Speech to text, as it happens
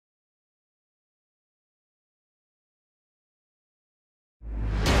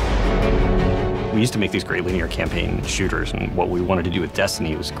We used to make these great linear campaign shooters, and what we wanted to do with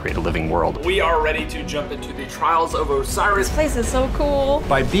Destiny was create a living world. We are ready to jump into the Trials of Osiris. This place is so cool.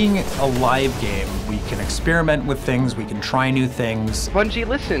 By being a live game, we can experiment with things, we can try new things. Bungie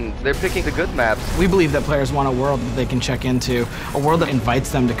listened. They're picking the good maps. We believe that players want a world that they can check into, a world that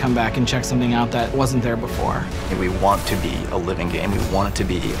invites them to come back and check something out that wasn't there before. We want to be a living game. We want it to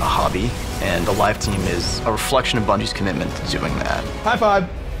be a hobby, and the live team is a reflection of Bungie's commitment to doing that. High five.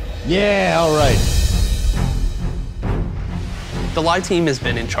 Yeah, all right. The live team has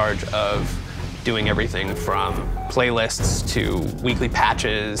been in charge of doing everything from playlists to weekly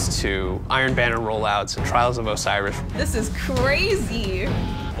patches to Iron Banner rollouts and Trials of Osiris. This is crazy.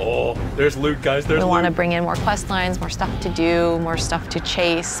 Oh, there's loot, guys. There's We loot. want to bring in more quest lines, more stuff to do, more stuff to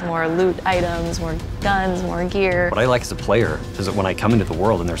chase, more loot items, more guns, more gear. What I like as a player is that when I come into the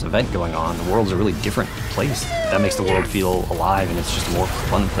world and there's an event going on, the world's a really different place. That makes the world feel alive, and it's just a more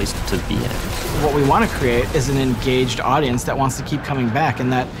fun place to be in. What we want to create is an engaged audience that wants to keep coming back,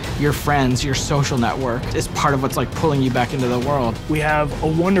 and that your friends, your social network is part of what's like pulling you back into the world. We have a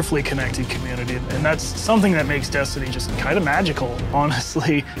wonderfully connected community, and that's something that makes Destiny just kind of magical,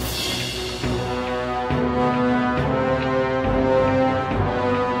 honestly. Look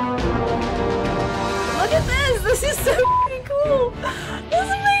at this. This is so cool. This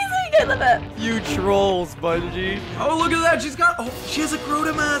is amazing. I love it. You trolls, Bungie. Oh, look at that. She has a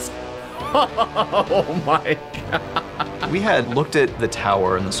Crota mask. Oh my God. We had looked at the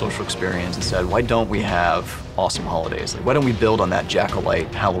tower and the social experience and said, why don't we have awesome holidays? Like, why don't we build on that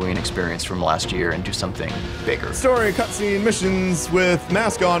Jack-o'-lite Halloween experience from last year and do something bigger? Story, cutscene, missions with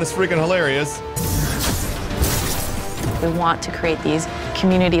mask on is freaking hilarious. We want to create these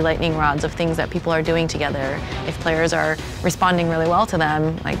community lightning rods of things that people are doing together. If players are responding really well to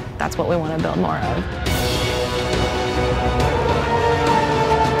them, like, that's what we want to build more of.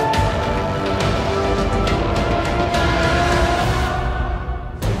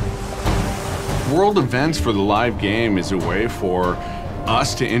 World events for the live game is a way for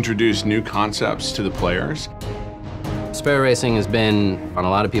us to introduce new concepts to the players. Sparrow racing has been on a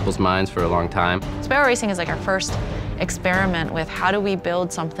lot of people's minds for a long time. Sparrow racing is like our first experiment with how do we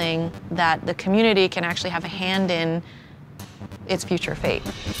build something that the community can actually have a hand in its future fate.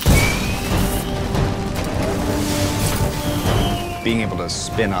 Being able to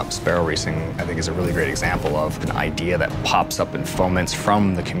spin up Sparrow Racing, I think, is a really great example of an idea that pops up in foments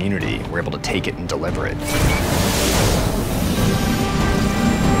from the community. We're able to take it and deliver it.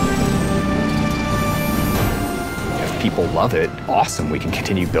 If people love it, awesome, we can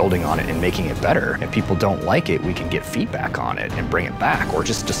continue building on it and making it better. If people don't like it, we can get feedback on it and bring it back, or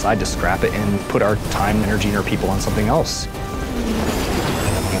just decide to scrap it and put our time, energy, and our people on something else.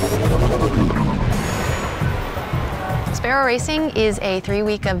 Sparrow Racing is a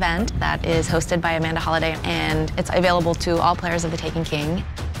 3-week event that is hosted by Amanda Holliday, and it's available to all players of the Taken King.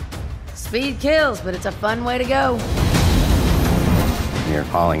 Speed kills, but it's a fun way to go. You're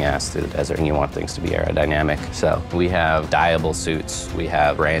hauling ass through the desert and you want things to be aerodynamic. So we have dyeable suits, we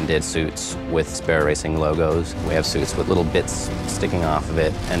have branded suits with Sparrow Racing logos, we have suits with little bits sticking off of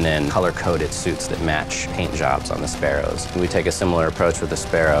it, and then color-coded suits that match paint jobs on the Sparrows. We take a similar approach with the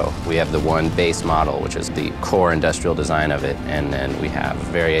Sparrow. We have the one base model, which is the core industrial design of it, and then we have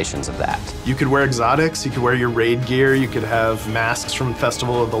variations of that. You could wear exotics, you could wear your raid gear, you could have masks from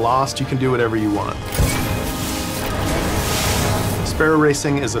Festival of the Lost, you can do whatever you want. Sparrow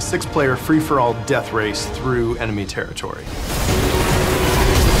Racing is a 6-player free-for-all death race through enemy territory.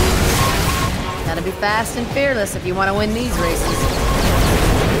 Gotta be fast and fearless if you want to win these races.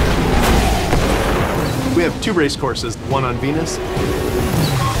 We have 2 race courses, one on Venus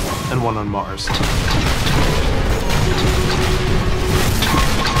and one on Mars.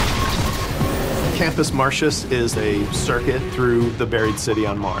 Campus Martius is a circuit through the buried city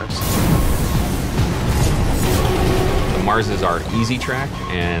on Mars. Mars is our easy track,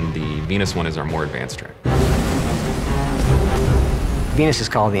 and the Venus one is our more advanced track. Venus is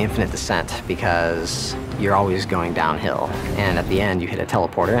called the Infinite Descent because you're always going downhill, and at the end you hit a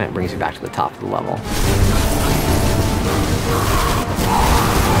teleporter and it brings you back to the top of the level.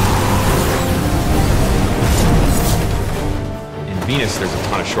 In Venus, there's a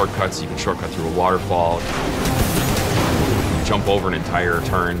ton of shortcuts. You can shortcut through a waterfall, jump over an entire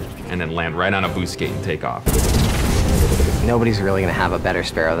turn, and then land right on a boost gate and take off. Nobody's really going to have a better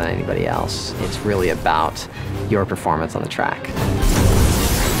Sparrow than anybody else. It's really about your performance on the track.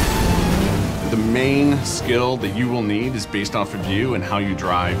 The main skill that you will need is based off of you and how you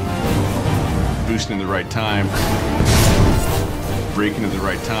drive. Boosting at the right time, braking at the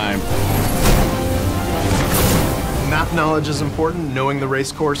right time. Map knowledge is important, knowing the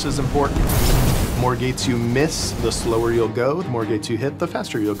race course is important. more gates you miss, the slower you'll go. The more gates you hit, the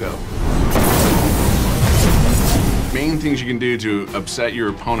faster you'll go. Main things you can do to upset your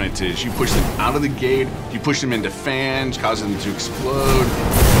opponent is you push them out of the gate, you push them into fans, cause them to explode.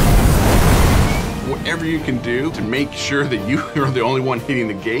 Whatever you can do to make sure that you are the only one hitting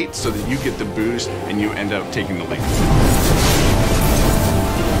the gate so that you get the boost and you end up taking the lead.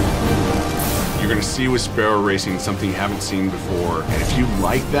 You're gonna see with Sparrow Racing something you haven't seen before. And if you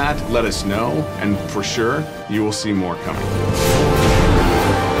like that, let us know, and for sure, you will see more coming.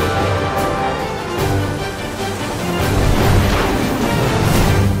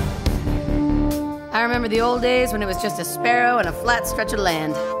 I remember the old days when it was just a sparrow and a flat stretch of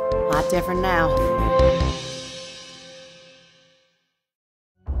land. A lot different now.